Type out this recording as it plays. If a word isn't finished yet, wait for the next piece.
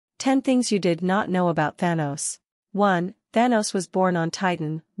10 Things You Did Not Know About Thanos. 1. Thanos was born on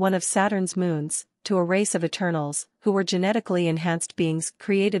Titan, one of Saturn's moons, to a race of Eternals, who were genetically enhanced beings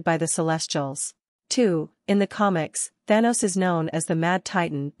created by the Celestials. 2. In the comics, Thanos is known as the Mad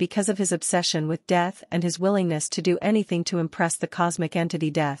Titan because of his obsession with death and his willingness to do anything to impress the cosmic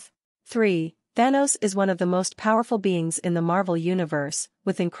entity Death. 3. Thanos is one of the most powerful beings in the Marvel Universe,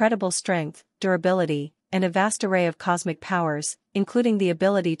 with incredible strength, durability, and a vast array of cosmic powers, including the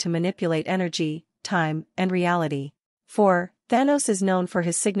ability to manipulate energy, time, and reality. 4. Thanos is known for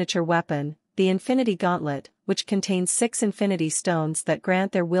his signature weapon, the Infinity Gauntlet, which contains 6 Infinity Stones that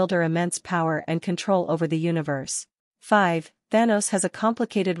grant their wielder immense power and control over the universe. 5. Thanos has a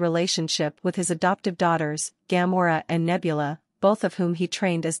complicated relationship with his adoptive daughters, Gamora and Nebula, both of whom he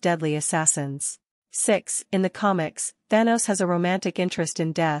trained as deadly assassins. 6. In the comics, Thanos has a romantic interest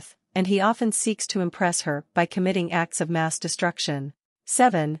in Death, and he often seeks to impress her by committing acts of mass destruction.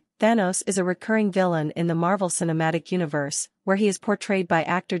 7. Thanos is a recurring villain in the Marvel Cinematic Universe, where he is portrayed by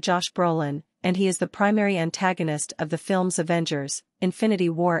actor Josh Brolin, and he is the primary antagonist of the films Avengers, Infinity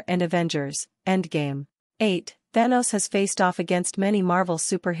War and Avengers, Endgame. 8. Thanos has faced off against many Marvel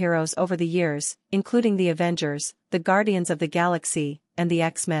superheroes over the years, including the Avengers, the Guardians of the Galaxy, and the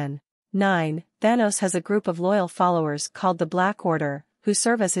X-Men. 9. Thanos has a group of loyal followers called the Black Order, who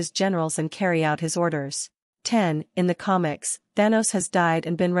serve as his generals and carry out his orders. 10. In the comics, Thanos has died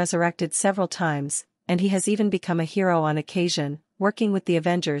and been resurrected several times, and he has even become a hero on occasion, working with the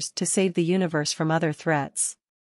Avengers to save the universe from other threats.